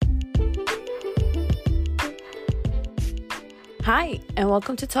Hi, and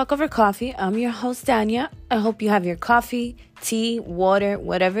welcome to Talk Over Coffee. I'm your host, Dania. I hope you have your coffee, tea, water,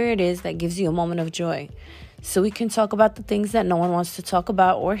 whatever it is that gives you a moment of joy, so we can talk about the things that no one wants to talk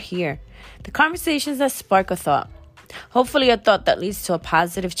about or hear, the conversations that spark a thought. Hopefully a thought that leads to a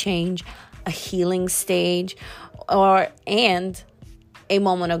positive change, a healing stage, and a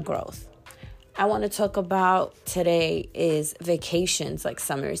moment of growth. I want to talk about today is vacations. Like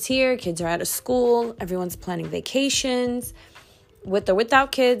summer is here, kids are out of school, everyone's planning vacations, with or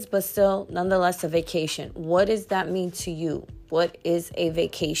without kids, but still nonetheless a vacation. What does that mean to you? What is a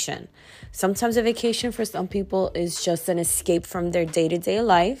vacation? Sometimes a vacation for some people is just an escape from their day-to-day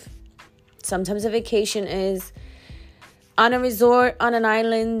life. Sometimes a vacation is on a resort, on an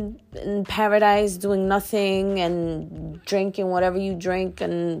island in paradise, doing nothing and drinking whatever you drink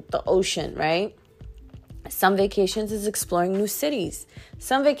in the ocean, right? Some vacations is exploring new cities.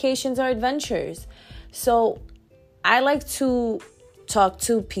 Some vacations are adventures. So I like to talk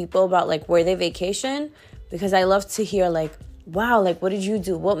to people about like where they vacation, because I love to hear like, wow, like what did you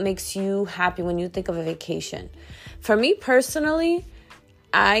do? What makes you happy when you think of a vacation? For me personally,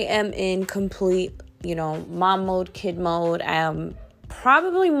 I am in complete, mom mode, kid mode. I am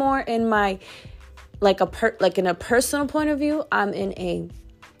probably more in my, in a personal point of view, I'm in a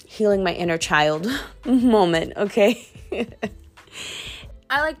healing my inner child moment, okay?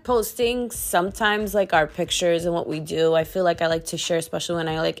 I like posting sometimes like our pictures and what we do. I feel like I like to share, especially when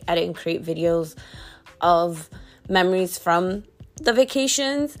I like edit and create videos of memories from the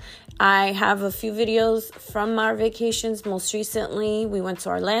vacations. I have a few videos from our vacations. Most recently, we went to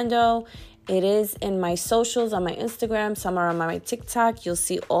Orlando. It is in my socials, on my Instagram. Some are on my TikTok. You'll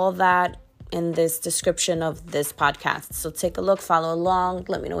see all that in this description of this podcast. So take a look, follow along,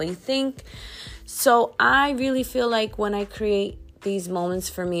 let me know what you think. So I really feel like when I create these moments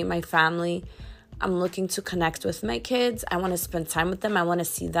for me and my family, I'm looking to connect with my kids. I want to spend time with them. I want to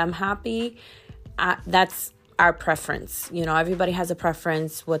see them happy. That's our preference. Everybody has a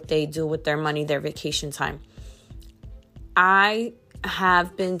preference, what they do with their money, their vacation time. I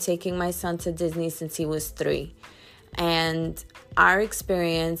have been taking my son to Disney since he was 3. And our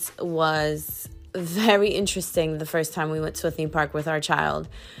experience was very interesting the first time we went to a theme park with our child.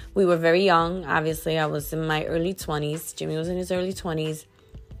 We were very young. Obviously, I was in my early 20s. Jimmy was in his early 20s.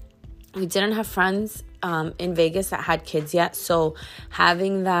 We didn't have friends in Vegas that had kids yet. So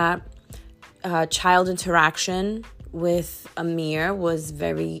having that child interaction with Amir was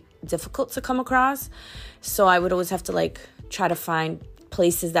very difficult to come across. So I would always have to try to find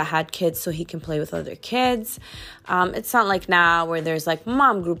places that had kids so he can play with other kids. It's not like now where there's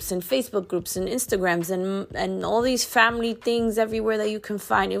mom groups and Facebook groups and Instagrams and all these family things everywhere that you can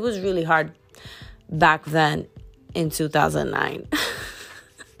find. It was really hard back then in 2009.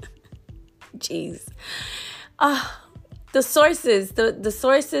 Jeez. The sources, the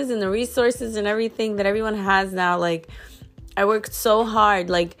sources and the resources and everything that everyone has now, I worked so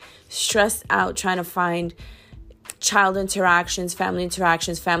hard, stressed out trying to find child interactions, family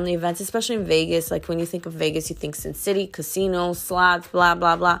events, especially in Vegas. When you think of Vegas, you think Sin City, casinos, slots, blah,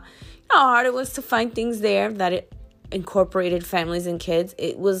 blah, blah. You know how hard it was to find things there that it incorporated families and kids.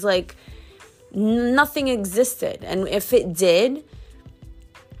 It was nothing existed. And if it did,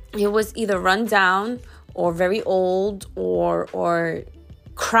 it was either run down or very old or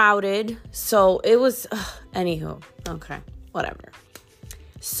crowded. So it was, anywho, okay, whatever.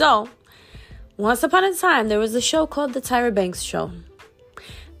 So once upon a time, there was a show called The Tyra Banks Show.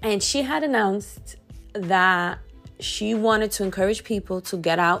 And she had announced that she wanted to encourage people to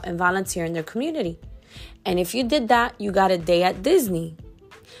get out and volunteer in their community. And if you did that, you got a day at Disney.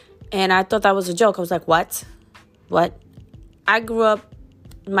 And I thought that was a joke. I was like, what? I grew up,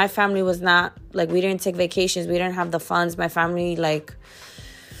 my family was not, we didn't take vacations. We didn't have the funds. My family,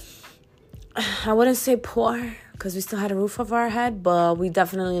 I wouldn't say poor, because we still had a roof over our head, but we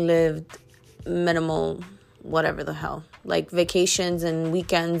definitely lived minimal, whatever the hell. Vacations and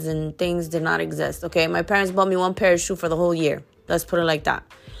weekends and things did not exist, okay? My parents bought me one pair of shoes for the whole year. Let's put it like that.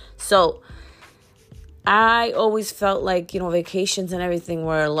 So I always felt vacations and everything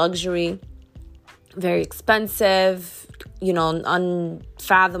were a luxury, very expensive,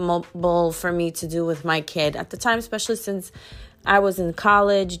 unfathomable for me to do with my kid at the time, especially since I was in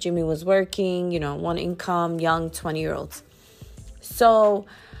college, Jimmy was working, one income, young 20-year-olds. So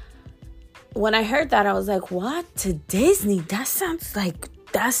when I heard that, I was like, what? To Disney? That sounds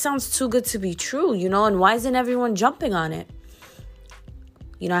too good to be true, and why isn't everyone jumping on it?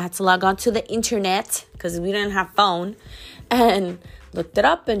 I had to log on to the internet because we didn't have phone and looked it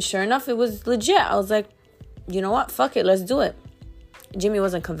up, and sure enough, it was legit. I was like, you know what? Fuck it. Let's do it. Jimmy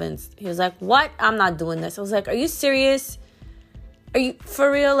wasn't convinced. He was like, what? I'm not doing this. I was like, are you serious? Are you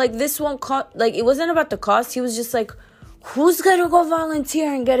for real? Like, this won't cost, like, it wasn't about the cost. He was just like, who's gonna go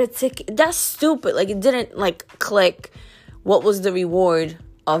volunteer and get a ticket? That's stupid. Like, it didn't, like, click what was the reward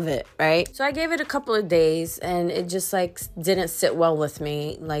of it, right? So I gave it a couple of days, and it just, like, didn't sit well with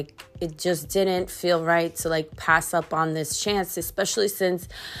me. Like, it just didn't feel right to, like, pass up on this chance, especially since,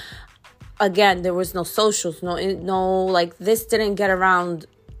 again, there was no socials, no, like, this didn't get around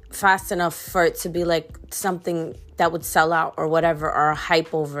fast enough for it to be, like, something that would sell out or whatever, or a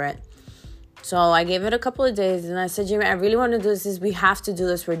hype over it. So I gave it a couple of days, and I said, Jamie, I really want to do this. We have to do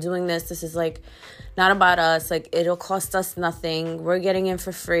this. We're doing this. This is, like, not about us. Like, it'll cost us nothing. We're getting in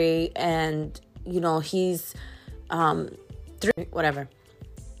for free. And, you know, he's, whatever.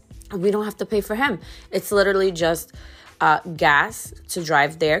 We don't have to pay for him. It's literally just gas to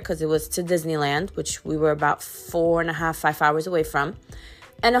drive there, because it was to Disneyland, which we were about 4.5, 5 hours away from,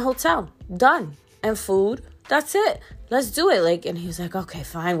 and a hotel. Done. And food. That's it. Let's do it. Like, and he was like, okay,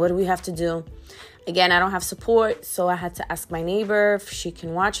 fine. What do we have to do? Again, I don't have support, so I had to ask my neighbor if she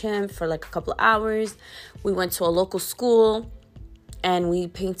can watch him for like a couple of hours. We went to a local school, and we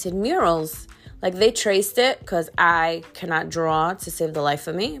painted murals. Like, they traced it, because I cannot draw to save the life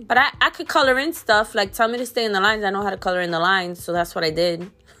of me. But I could color in stuff. Like, tell me to stay in the lines. I know how to color in the lines, so that's what I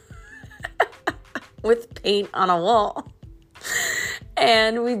did. With paint on a wall.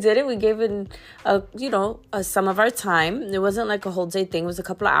 And we did it. We gave it, some of our time. It wasn't like a whole day thing. It was a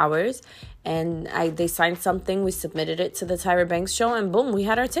couple of hours. And they signed something. We submitted it to the Tyra Banks show. And boom, we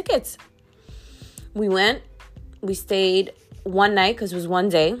had our tickets. We went. We stayed one night, because it was one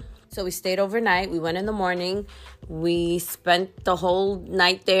day. So we stayed overnight. We went in the morning. We spent the whole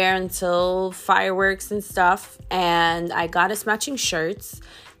night there until fireworks and stuff. And I got us matching shirts.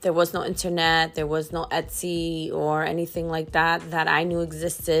 There was no internet. There was no Etsy or anything like that I knew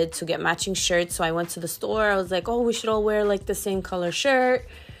existed to get matching shirts. So I went to the store. I was like, oh, we should all wear like the same color shirt.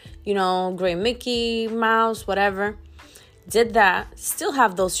 You know, gray Mickey Mouse, whatever. Did that. Still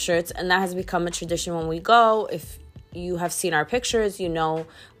have those shirts. And that has become a tradition when we go. If you have seen our pictures, you know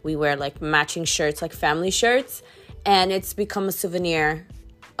we wear like matching shirts, like family shirts. And it's become a souvenir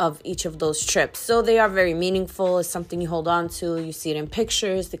of each of those trips. So they are very meaningful. It's something you hold on to. You see it in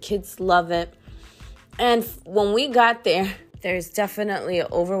pictures. The kids love it. And when we got there, there's definitely an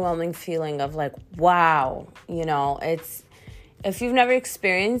overwhelming feeling of like, wow, you know, it's, if you've never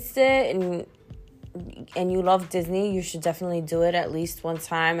experienced it and you love Disney, you should definitely do it at least one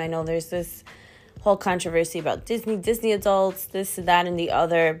time. I know there's this whole controversy about Disney adults, this, that, and the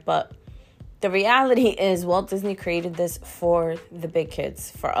other, but the reality is Walt Disney created this for the big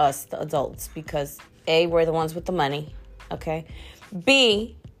kids, for us, the adults, because A, we're the ones with the money, okay?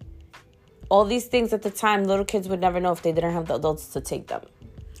 B, all these things at the time, little kids would never know if they didn't have the adults to take them.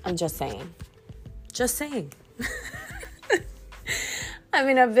 I'm just saying. Just saying. I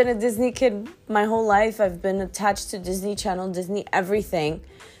mean, I've been a Disney kid my whole life. I've been attached to Disney Channel, Disney everything.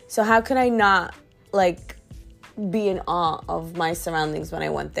 So how can I not, like, be in awe of my surroundings when I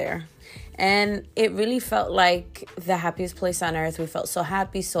went there? And it really felt like the happiest place on earth. We felt so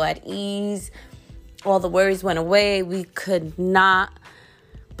happy, so at ease. All the worries went away. We could not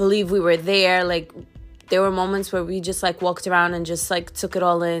believe we were there. Like, there were moments where we just, like, walked around and just, like, took it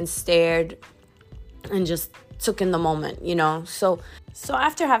all in, stared, and just took in the moment, you know? So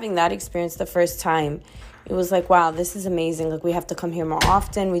after having that experience the first time, it was like, wow, this is amazing. Like, we have to come here more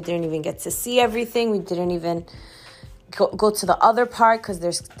often. We didn't even get to see everything. We didn't even go to the other park, because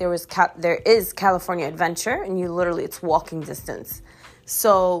there is California Adventure, and it's walking distance.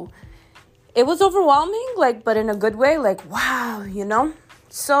 So it was overwhelming, like, but in a good way, like, wow, you know?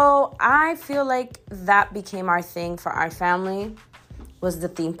 So I feel like that became our thing for our family, was the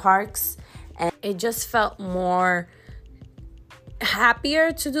theme parks. And it just felt more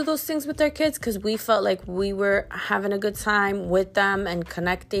happier to do those things with their kids, because we felt like we were having a good time with them and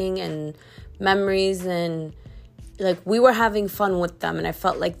connecting and memories, and like we were having fun with them. And I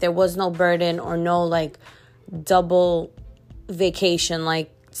felt like there was no burden or no like double vacation.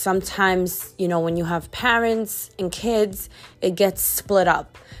 Like sometimes, you know, when you have parents and kids, it gets split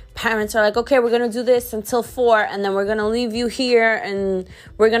up. Parents are like, okay, we're going to do this until 4, and then we're going to leave you here and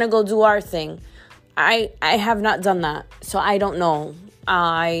we're going to go do our thing. I have not done that, so I don't know.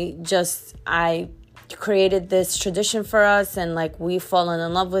 I created this tradition for us, and like we've fallen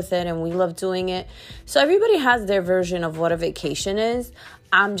in love with it, and we love doing it. So everybody has their version of what a vacation is.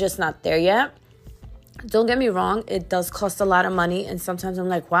 I'm just not there yet. Don't get me wrong, it does cost a lot of money, and sometimes I'm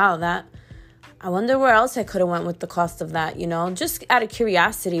like, wow, I wonder where else I could have went with the cost of that, you know, just out of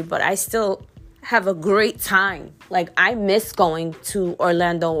curiosity. But I still have a great time. Like, I miss going to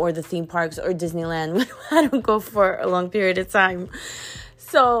Orlando or the theme parks or Disneyland when I don't go for a long period of time.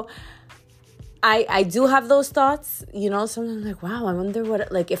 So I do have those thoughts, sometimes I'm like, wow, I wonder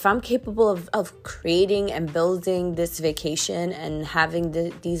what, like, if I'm capable of creating and building this vacation and having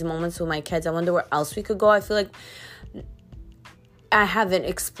these moments with my kids, I wonder where else we could go. I feel like I haven't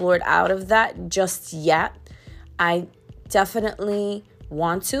explored out of that just yet. I definitely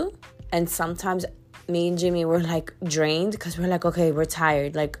want to. And sometimes me and Jimmy were like drained because we're like, okay, we're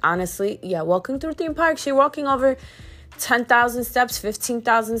tired. Like, honestly, yeah, walking through theme parks, you're walking over 10,000 steps,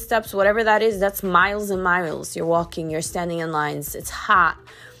 15,000 steps, whatever that is, that's miles and miles. You're walking, you're standing in lines. It's hot.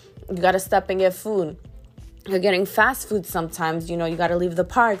 You got to stop and get food. You're getting fast food sometimes. You got to leave the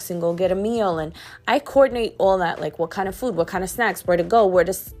parks and go get a meal. And I coordinate all that, like what kind of food, what kind of snacks, where to go, where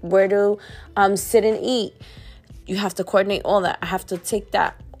to sit and eat. You have to coordinate all that. I have to take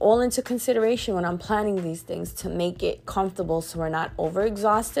that all into consideration when I'm planning these things to make it comfortable so we're not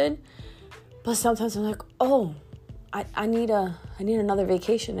overexhausted. But sometimes I'm like, oh, I need another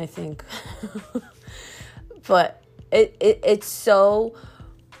vacation, I think. But it's so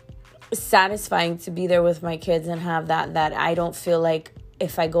satisfying to be there with my kids and have that I don't feel like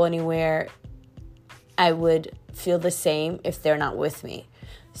if I go anywhere, I would feel the same if they're not with me.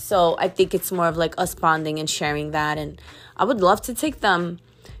 So I think it's more of like us bonding and sharing that. And I would love to take them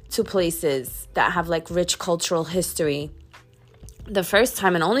to places that have like rich cultural history. The first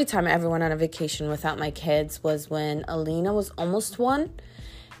time and only time I ever went on a vacation without my kids was when Alina was almost 1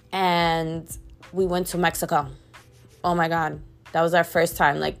 and we went to Mexico. Oh my God. That was our first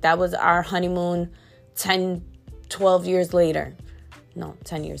time. Like, that was our honeymoon 10, 12 years later. No,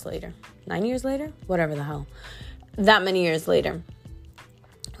 10 years later. 9 years later? Whatever the hell. That many years later.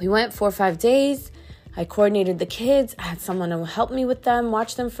 We went 4 or 5 days. I coordinated the kids. I had someone to help me with them,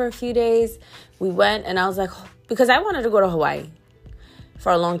 watch them for a few days. We went and I was like, because I wanted to go to Hawaii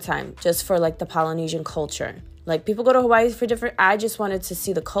for a long time, just for like the Polynesian culture. Like, people go to Hawaii for different, I just wanted to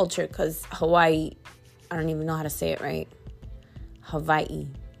see the culture because Hawaii, I don't even know how to say it right. Hawaii,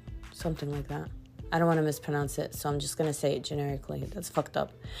 something like that. I don't want to mispronounce it, so I'm just going to say it generically. That's fucked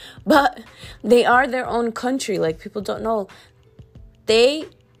up. But they are their own country. Like, people don't know. They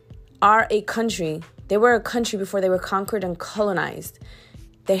are a country. They were a country before they were conquered and colonized.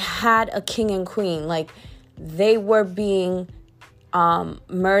 They had a king and queen. Like, they were being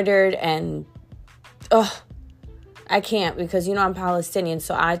murdered and... I can't because, I'm Palestinian.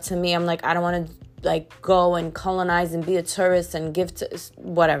 So I'm like, I don't want to like go and colonize and be a tourist and give to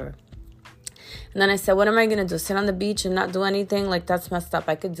whatever. And then I said, what am I going to do? Sit on the beach and not do anything? Like, that's messed up.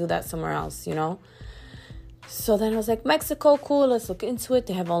 I could do that somewhere else, So then I was like, Mexico, cool. Let's look into it.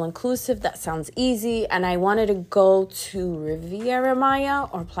 They have all inclusive. That sounds easy. And I wanted to go to Riviera Maya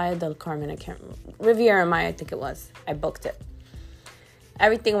or Playa del Carmen. I can't remember. Riviera Maya, I think it was. I booked it.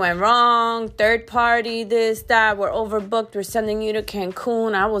 Everything went wrong. Third party, this, that. We're overbooked. We're sending you to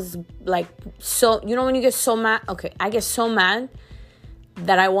Cancun. I was like, so, when you get so mad? Okay, I get so mad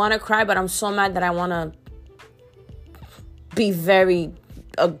that I want to cry, but I'm so mad that I want to be very,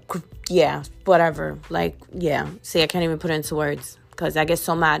 whatever. Like, yeah. See, I can't even put it into words because I get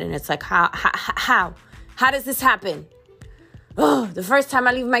so mad. And it's like, how does this happen? Oh, the first time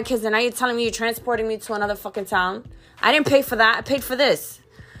I leave my kids and now you're telling me you're transporting me to another fucking town. I didn't pay for that. I paid for this.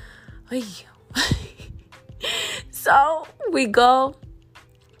 So we go.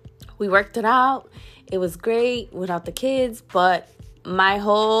 We worked it out. It was great without the kids. But my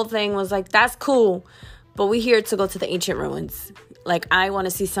whole thing was like, that's cool. But we're here to go to the ancient ruins. Like, I want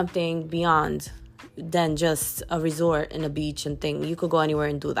to see something beyond than just a resort and a beach and thing. You could go anywhere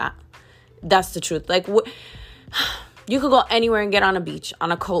and do that. That's the truth. Like, you could go anywhere and get on a beach,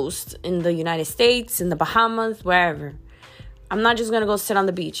 on a coast, in the United States, in the Bahamas, wherever. I'm not just going to go sit on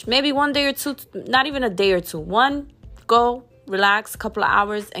the beach. Maybe one day or two, not even a day or two. One, go, relax, a couple of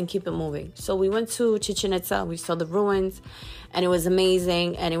hours, and keep it moving. So we went to Chichen Itza. We saw the ruins, and it was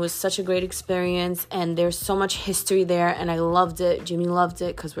amazing, and it was such a great experience, and there's so much history there, and I loved it. Jimmy loved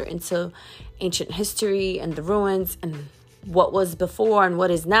it because we're into ancient history and the ruins and what was before and what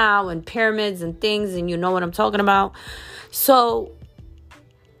is now and pyramids and things, and you know what I'm talking about. So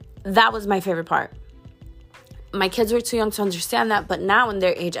that was my favorite part. My kids were too young to understand that, but now in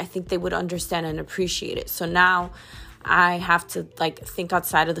their age, I think they would understand and appreciate it. So now I have to like think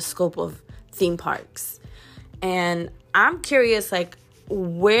outside of the scope of theme parks. And I'm curious, like,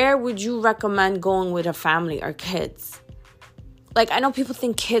 where would you recommend going with a family or kids? Like, I know people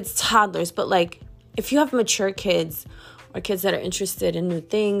think kids, toddlers, but like, if you have mature kids or kids that are interested in new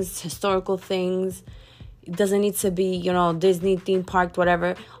things, historical things, It doesn't need to be, Disney theme park,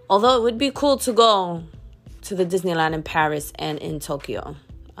 whatever. Although it would be cool to go to the Disneyland in Paris and in Tokyo.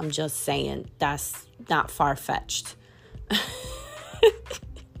 I'm just saying, that's not far-fetched.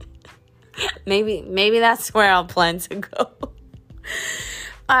 Maybe that's where I'll plan to go.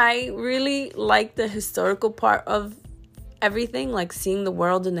 I really like the historical part of everything, like seeing the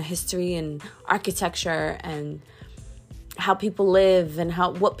world and the history and architecture and how people live and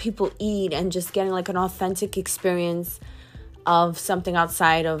what people eat, and just getting like an authentic experience of something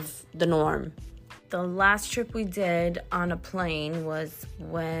outside of the norm. The last trip we did on a plane was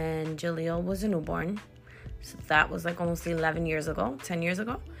when Jaleel was a newborn. So that was like almost 10 years ago.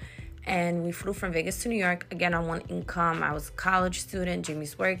 And we flew from Vegas to New York, again on one income. I was a college student,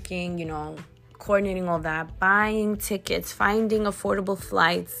 Jimmy's working, coordinating all that, buying tickets, finding affordable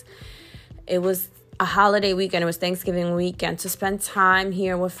flights. It was a holiday weekend. It was Thanksgiving weekend to spend time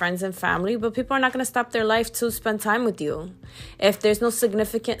here with friends and family. But people are not going to stop their life to spend time with you. If there's no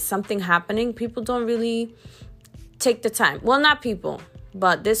significant something happening, people don't really take the time. Well, not people,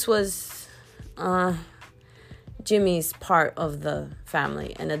 but this was Jimmy's part of the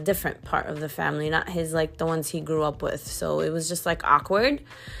family and a different part of the family, not his, like the ones he grew up with. So it was just like awkward.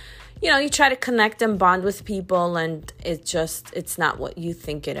 You try to connect and bond with people, and it's not what you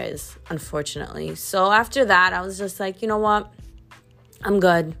think it is, unfortunately. So after that, I was just like, you know what? I'm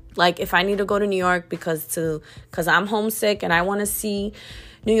good. Like, if I need to go to New York because I'm homesick and I want to see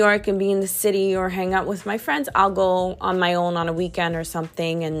New York and be in the city or hang out with my friends, I'll go on my own on a weekend or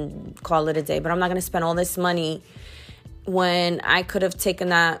something and call it a day. But I'm not going to spend all this money when I could have taken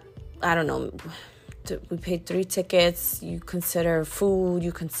that, I don't know, we paid 3 tickets. You consider food,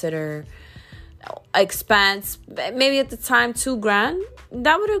 you consider expense, maybe at the time $2,000.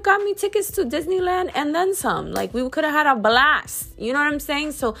 That would have got me tickets to Disneyland and then some. Like, we could have had a blast. You know what I'm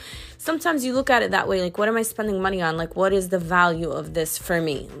saying? So sometimes you look at it that way. Like, what am I spending money on? Like, what is the value of this for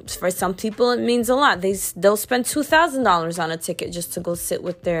me? For some people, it means a lot. They'll spend $2,000 on a ticket just to go sit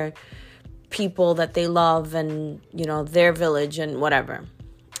with their people that they love and, their village and whatever.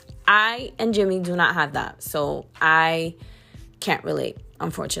 I and Jimmy do not have that. So I can't relate,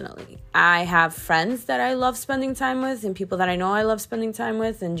 unfortunately. I have friends that I love spending time with and people that I know I love spending time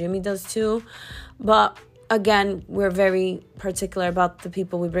with, and Jimmy does too. But again, we're very particular about the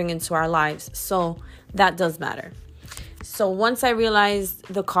people we bring into our lives. So that does matter. So once I realized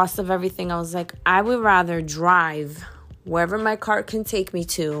the cost of everything, I was like, I would rather drive wherever my car can take me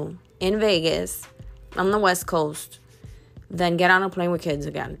to in Vegas on the West Coast than get on a plane with kids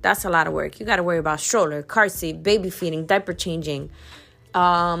again. That's a lot of work. You got to worry about stroller, car seat, baby feeding, diaper changing.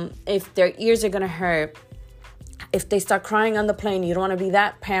 If their ears are going to hurt, if they start crying on the plane, you don't want to be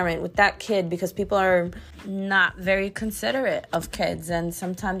that parent with that kid, because people are not very considerate of kids. And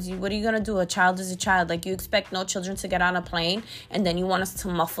sometimes what are you going to do? A child is a child. Like, you expect no children to get on a plane, and then you want us to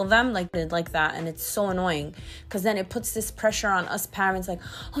muffle them like that. And it's so annoying, because then it puts this pressure on us parents. Like,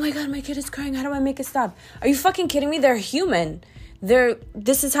 oh my God, my kid is crying. How do I make it stop? Are you fucking kidding me? They're human.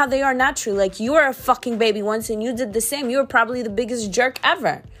 This is how they are naturally. Like, you were a fucking baby once and you did the same. You were probably the biggest jerk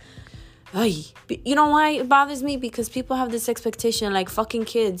ever. You know why it bothers me? Because people have this expectation like fucking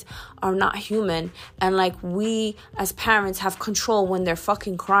kids are not human, and like we as parents have control when they're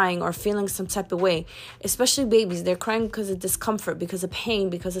fucking crying or feeling some type of way. Especially babies, they're crying because of discomfort, because of pain,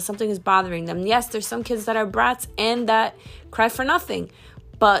 because of something is bothering them. Yes, there's some kids that are brats and that cry for nothing,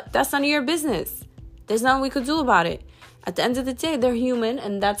 but that's none of your business. There's nothing we could do about it. At the end of the day, they're human,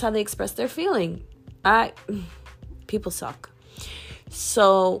 and that's how they express their feeling. People suck.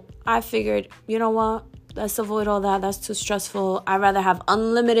 So I figured, you know what? Let's avoid all that. That's too stressful. I'd rather have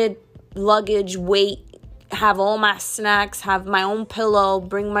unlimited luggage, weight, have all my snacks, have my own pillow,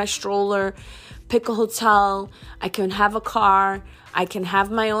 bring my stroller, pick a hotel. I can have a car. I can have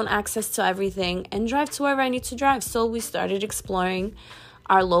my own access to everything and drive to wherever I need to drive. So we started exploring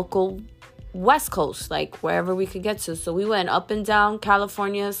our local West Coast, like wherever we could get to. So we went up and down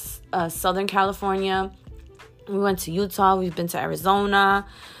California, Southern California. We went to Utah. We've been to Arizona.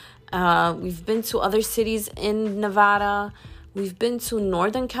 We've been to other cities in Nevada. We've been to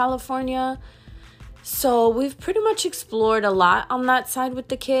Northern California. So we've pretty much explored a lot on that side with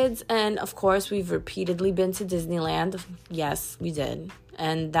the kids. And of course, we've repeatedly been to Disneyland. Yes, we did.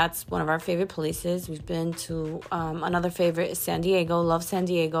 And that's one of our favorite places. We've been to another favorite is San Diego. Love San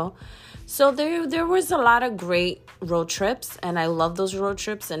Diego. So there was a lot of great road trips, and I love those road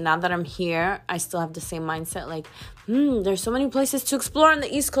trips. And now that I'm here, I still have the same mindset. Like, there's so many places to explore on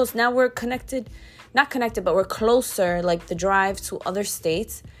the East Coast. Now we're not connected, but we're closer. Like, the drive to other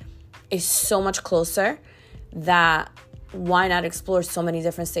states is so much closer that why not explore so many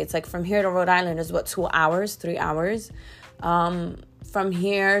different states? Like from here to Rhode Island is what, 2 hours, 3 hours. From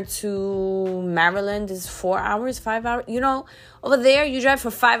here to Maryland is 4 hours, 5 hours. You know, over there you drive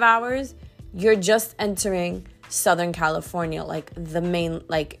for 5 hours. You're just entering Southern California, like the main,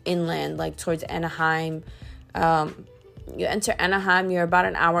 like inland, like towards Anaheim. You enter Anaheim, you're about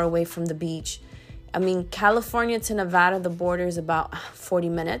an hour away from the beach. I mean, California to Nevada, the border is about 40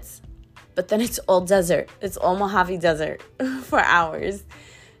 minutes. But then it's all desert. It's all Mojave Desert for hours.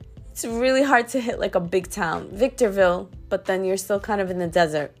 It's really hard to hit like a big town, Victorville, but then you're still kind of in the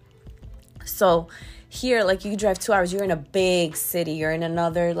desert. So here, like you drive 2 hours, you're in a big city. You're in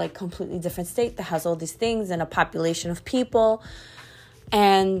another like completely different state that has all these things and a population of people.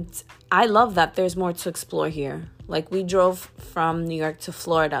 And I love that there's more to explore here. Like we drove from New York to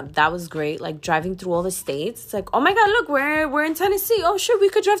Florida. That was great. Like driving through all the states. It's like, oh my God, look, we're in Tennessee. Oh, sure, we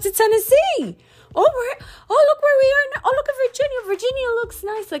could drive to Tennessee. Oh, look where we are now. Oh, look at Virginia. Virginia looks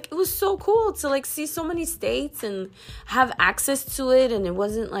nice. Like it was so cool to like see so many states and have access to it. And it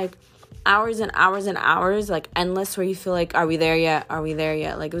wasn't like hours and hours and hours, like endless, where you feel like, are we there yet? Are we there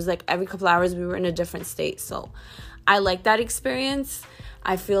yet? Like it was like every couple hours we were in a different state. So I like that experience.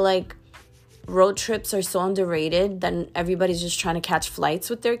 I feel like road trips are so underrated that everybody's just trying to catch flights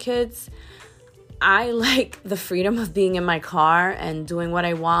with their kids. I like the freedom of being in my car and doing what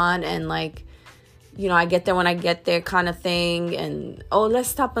I want, and like, you know, I get there when I get there kind of thing. And oh, let's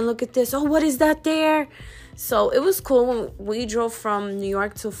stop and look at this. Oh, what is that there? So it was cool. When we drove from New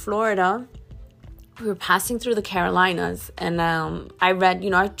York to Florida, we were passing through the Carolinas, and I read, you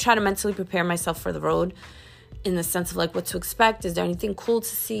know, I try to mentally prepare myself for the road in the sense of like what to expect. Is there anything cool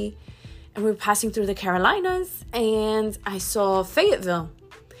to see? And we were passing through the Carolinas, and I saw Fayetteville.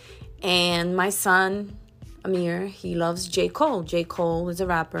 And my son, Amir, he loves J. Cole. J. Cole is a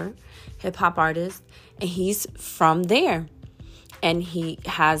rapper, hip-hop artist, and he's from there. And he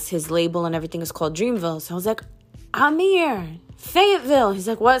has his label and everything is called Dreamville. So I was like, Amir, Fayetteville. He's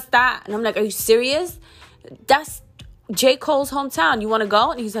like, what's that? And I'm like, are you serious? That's J. Cole's hometown. You want to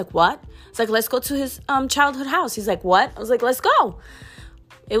go? And he's like, what? It's like, let's go to his childhood house. He's like, what? I was like, let's go.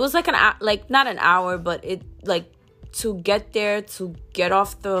 It was like not an hour, but it like to get there, to get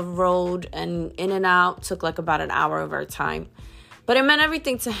off the road and in and out took like about an hour of our time. But it meant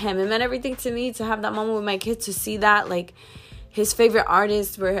everything to him. It meant everything to me to have that moment with my kids, to see that like his favorite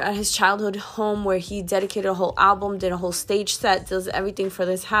artists were at his childhood home where he dedicated a whole album, did a whole stage set, does everything for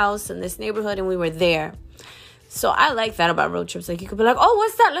this house and this neighborhood, and we were there. So I like that about road trips. Like you could be like, oh,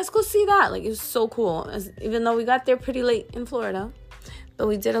 what's that? Let's go see that. Like it was so cool. Even though we got there pretty late in Florida, but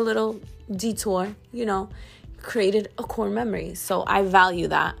we did a little detour, you know, created a core memory. So I value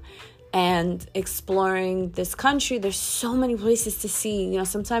that. And exploring this country, there's so many places to see. You know,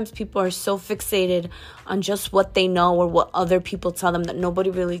 sometimes people are so fixated on just what they know or what other people tell them that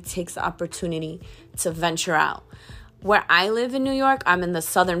nobody really takes the opportunity to venture out. Where I live in New York, I'm in the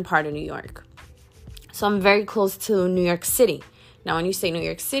southern part of New York. So I'm very close to New York City. Now, when you say New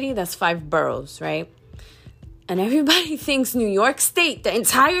York City, that's 5 boroughs, right? And everybody thinks New York State, the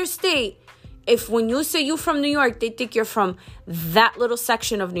entire state. If when you say you from New York, they think you're from that little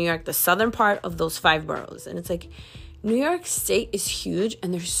section of New York, the southern part of those 5 boroughs. And it's like, New York State is huge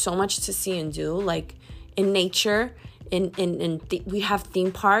and there's so much to see and do. Like in nature, we have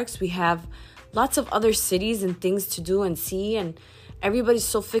theme parks, we have lots of other cities and things to do and see. And everybody's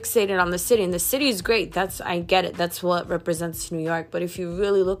so fixated on the city. And the city is great. I get it. That's what represents New York. But if you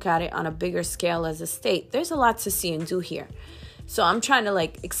really look at it on a bigger scale as a state, there's a lot to see and do here. So I'm trying to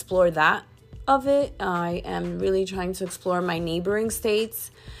like explore that of it. I am really trying to explore my neighboring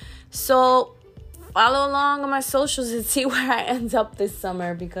states. So follow along on my socials and see where I end up this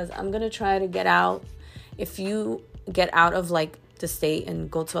summer, because I'm going to try to get out. If you get out of like the state and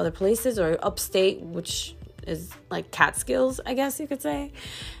go to other places, or upstate, which is like Catskills, I guess you could say,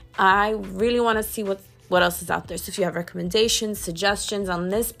 I really want to see what else is out there. So if you have recommendations, suggestions on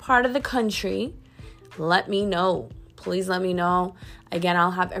this part of the country, let me know. Please let me know. Again,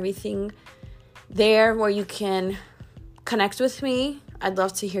 I'll have everything there where you can connect with me. I'd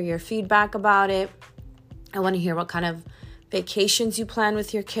love to hear your feedback about it. I want to hear what kind of vacations you plan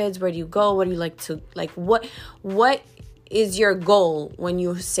with your kids. Where do you go? What do you like to, like, what is your goal when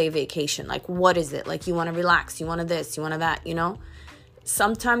you say vacation? Like, what is it? Like, you want to relax, you want to this, you want to that, you know?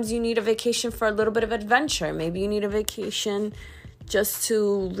 Sometimes you need a vacation for a little bit of adventure. Maybe you need a vacation just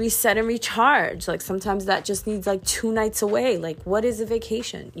to reset and recharge. Like, sometimes that just needs like 2 nights away. Like, what is a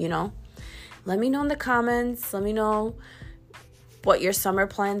vacation, you know? Let me know in the comments. Let me know what your summer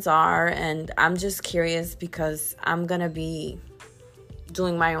plans are. And I'm just curious because I'm going to be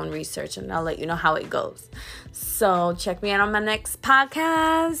doing my own research, and I'll let you know how it goes. So check me out on my next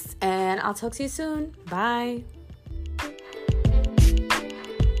podcast, and I'll talk to you soon. Bye.